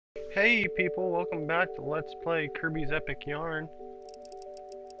Hey people, welcome back to Let's Play Kirby's Epic Yarn.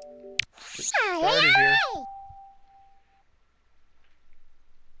 Get started here.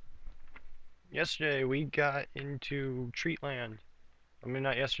 Yesterday we got into Treatland. I mean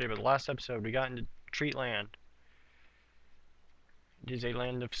not yesterday, but the last episode we got into Treatland. It is a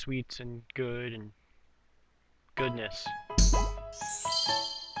land of sweets and good and goodness.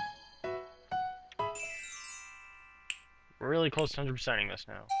 We're really close to 100%ing this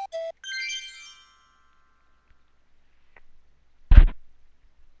now.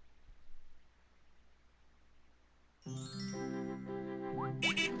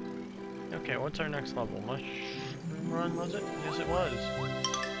 Okay, what's our next level? Mushroom Run, was it? Yes, it was.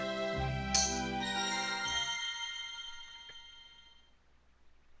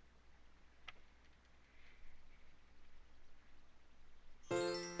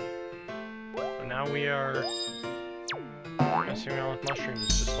 So now we are messing around with mushrooms,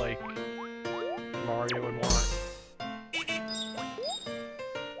 just like Mario would want.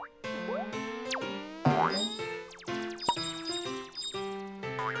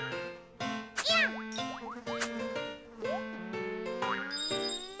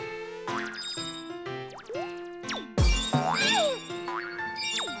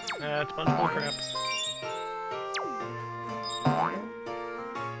 That's a bunch of crap.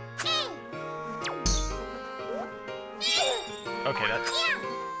 Okay, that's...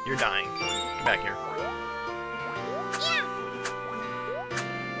 You're dying. Get back here.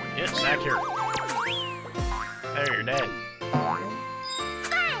 Get back here. There, you're dead.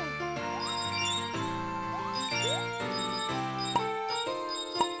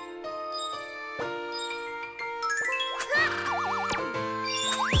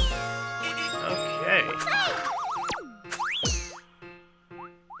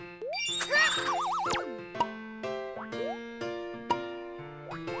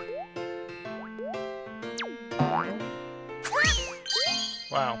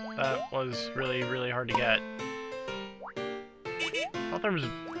 Wow, that was really, really hard to get. I thought there was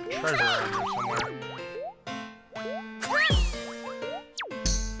a treasure around here somewhere.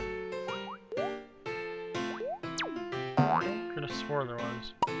 Could have swore there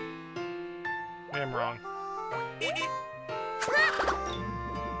was. Maybe I'm wrong.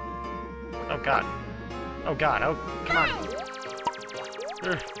 Oh god. Oh god, oh, come on.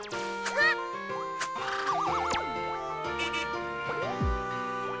 Ugh.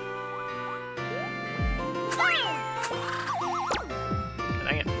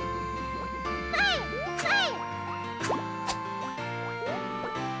 Dang it.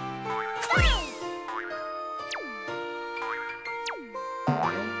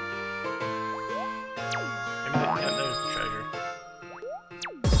 Yeah, there's the treasure.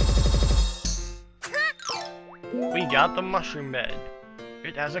 We got the mushroom bed.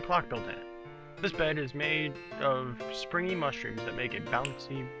 It has a clock built in it. This bed is made of springy mushrooms that make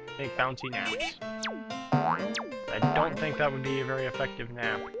bouncy naps. I don't think that would be a very effective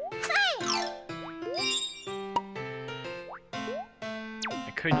nap.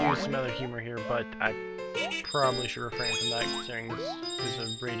 I could use some other humor here, but I probably should refrain from that considering this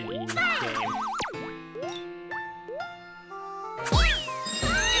is a rated E game.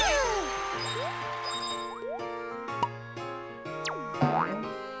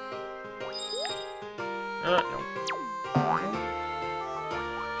 No.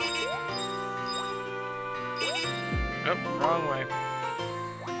 Oh, wrong way.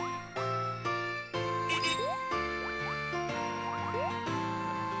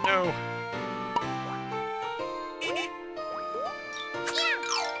 No.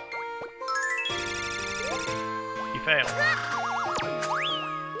 You failed.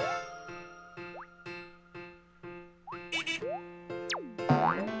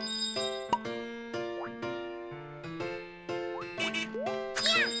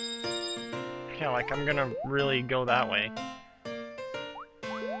 Yeah, like I'm gonna really go that way.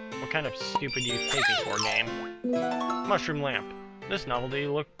 What kind of stupid do you take me for, game? Mushroom lamp. This novelty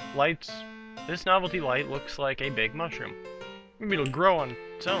light looks like a big mushroom. Maybe it'll grow on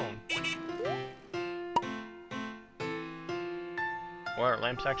its own. What, are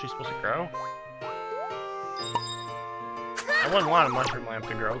lamps actually supposed to grow? I wouldn't want a mushroom lamp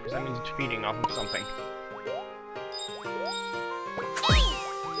to grow, because that means it's feeding off of something.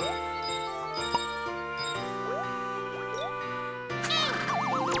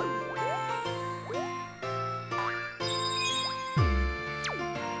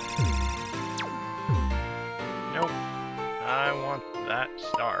 Nope. I want that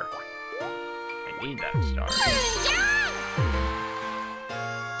star. I need that star.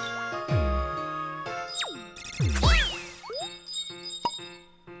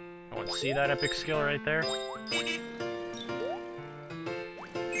 Want to see that epic skill right there?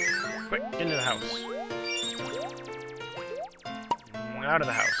 Quick, into the house. Out of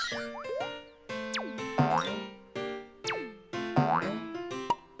the house.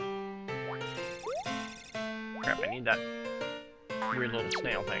 Crap, I need that weird little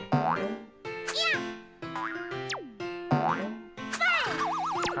snail thing.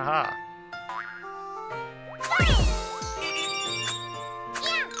 Haha.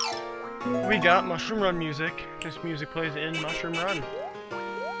 We got Mushroom Run music. This music plays in Mushroom Run.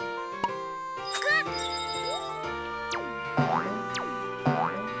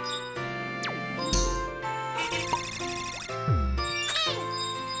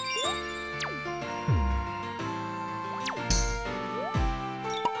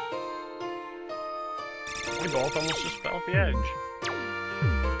 We both almost just fell off the edge.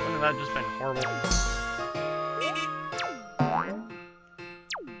 Wouldn't that just been horrible?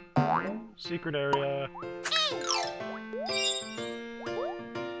 Secret area.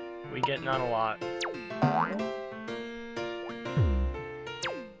 We get not a lot.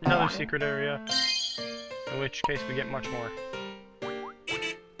 Another secret area. In which case we get much more.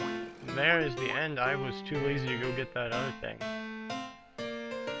 There is the end. I was too lazy to go get that other thing.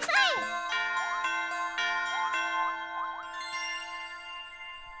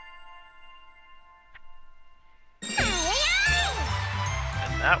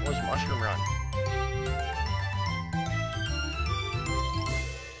 That was Mushroom Run.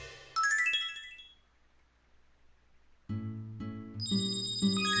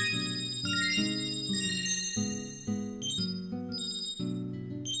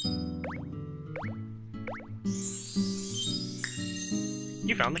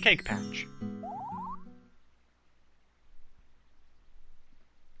 You found the cake patch.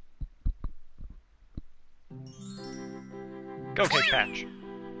 Go, cake patch.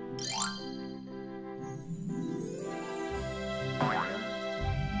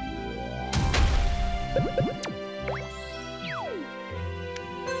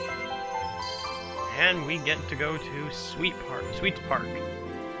 And we get to go to Sweets Park.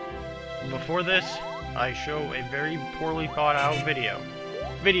 Before this, I show a very poorly thought out video.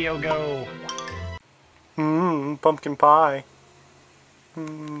 Video go! Pumpkin pie.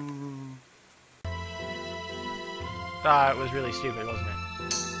 Ah, it was really stupid, wasn't it?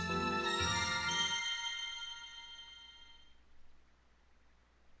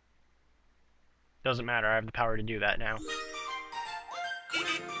 Doesn't matter, I have the power to do that now.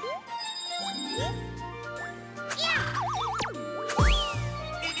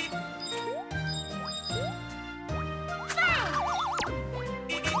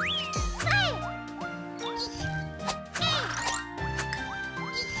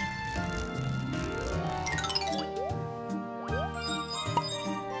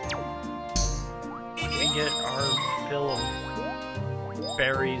 We get our fill of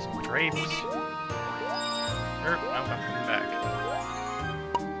berries and grapes. No, I'm coming back.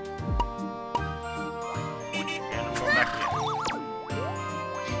 And I'm going back again.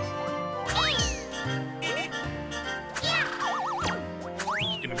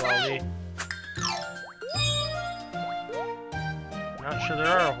 Stupid Wally. Not sure there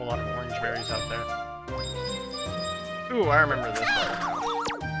are a whole lot of orange berries out there. Ooh, I remember this one.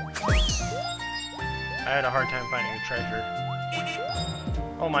 I had a hard time finding a treasure.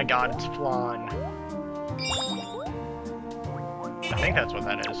 Oh my god, it's flan. I think that's what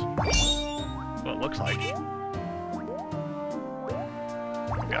that is. What it looks like.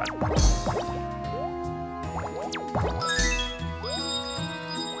 Oh god.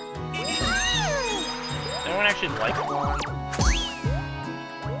 Does anyone actually like flan?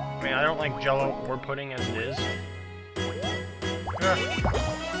 I mean, I don't like Jell-O or pudding as it is. Ugh.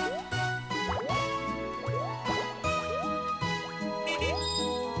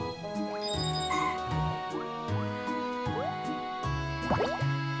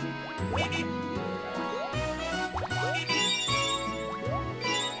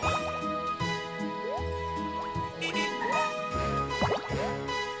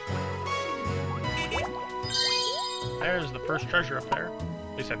 There's the first treasure up there.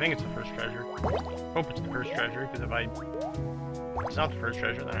 At least I think it's the first treasure. Hope it's the first treasure, because if it's not the first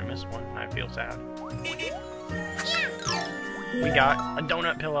treasure, then I missed one, and I feel sad. We got a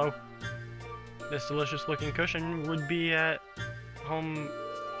donut pillow. This delicious looking cushion would be at home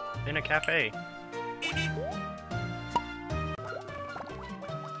in a cafe.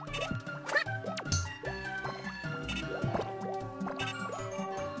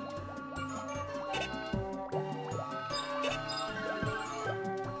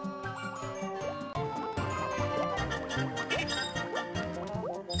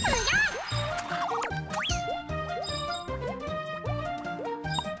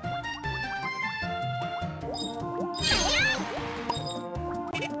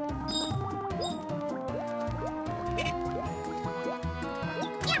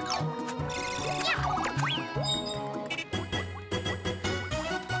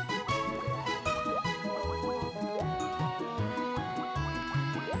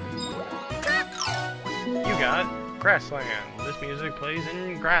 You got Grassland. This music plays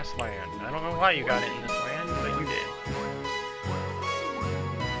in Grassland. I don't know why you got it in this land, but you did.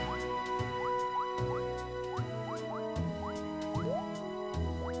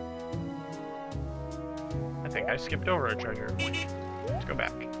 I think I skipped over a treasure. Let's go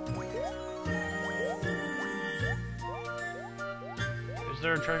back. Is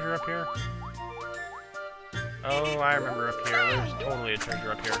there a treasure up here? Oh, I remember up here. There's totally a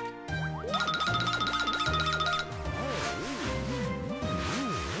treasure up here.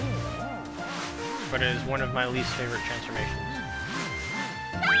 But it is one of my least favorite transformations.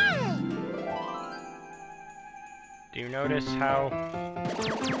 Do you notice how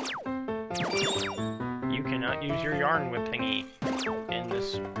you cannot use your yarn whip thingy in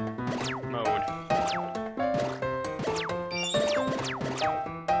this mode?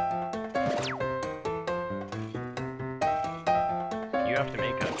 You have to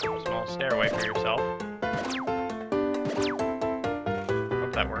make a small stairway for yourself.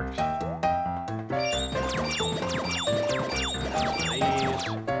 Hope that works. These.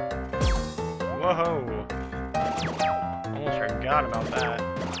 Whoa! Almost forgot about that.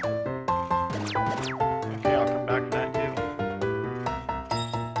 Okay, I'll come back to that too.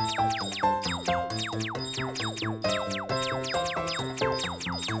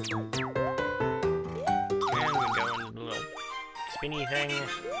 And we go into the little spinny thing.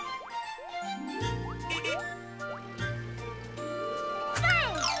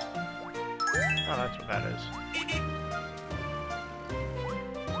 Oh, that's what that is.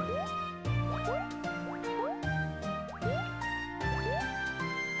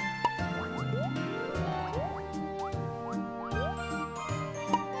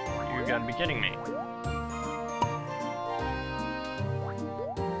 You gotta be kidding me.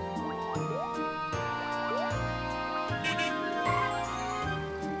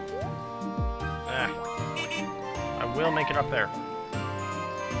 I will make it up there.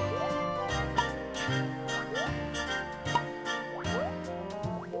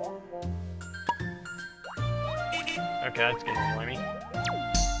 Okay, that's getting slimy.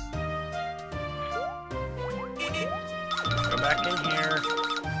 Go back in here.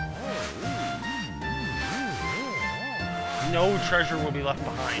 No treasure will be left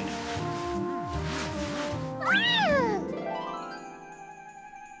behind.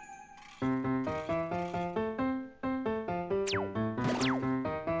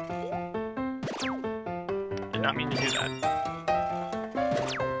 Did not mean to do that.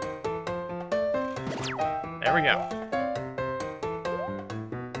 There we go.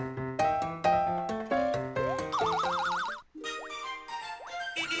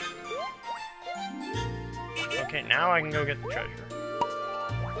 Okay, now I can go get the treasure.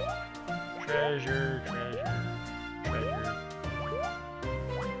 Treasure, treasure, treasure.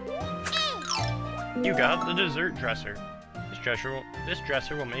 You got the dessert dresser. This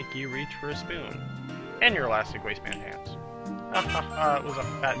dresser will make you reach for a spoon. And your elastic waistband hands. Ha ha ha, it was a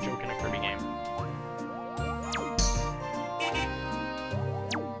fat joke in a Kirby game.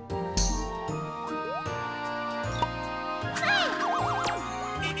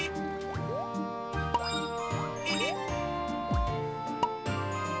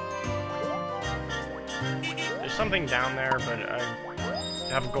 There's something down there, but I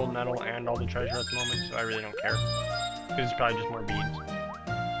have a gold medal and all the treasure at the moment, so I really don't care. Because it's probably just more beads.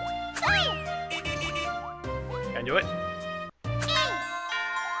 Can I do it?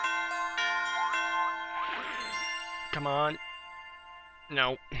 Come on.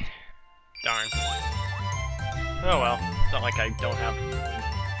 No. Darn. Oh well. It's not like I don't have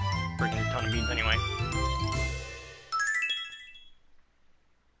a freaking ton of beads anyway.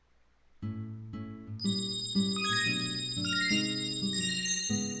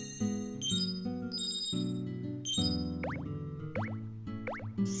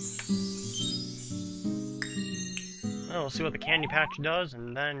 We'll see what the candy patch does,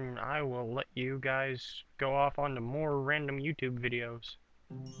 and then I will let you guys go off onto more random YouTube videos.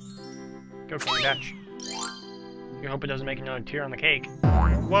 Go candy patch. You hope it doesn't make another tear on the cake.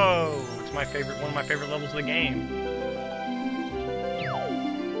 Whoa! It's my favorite, one of my favorite levels of the game.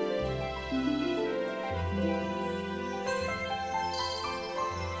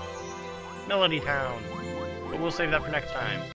 Melody Town. But we'll save that for next time.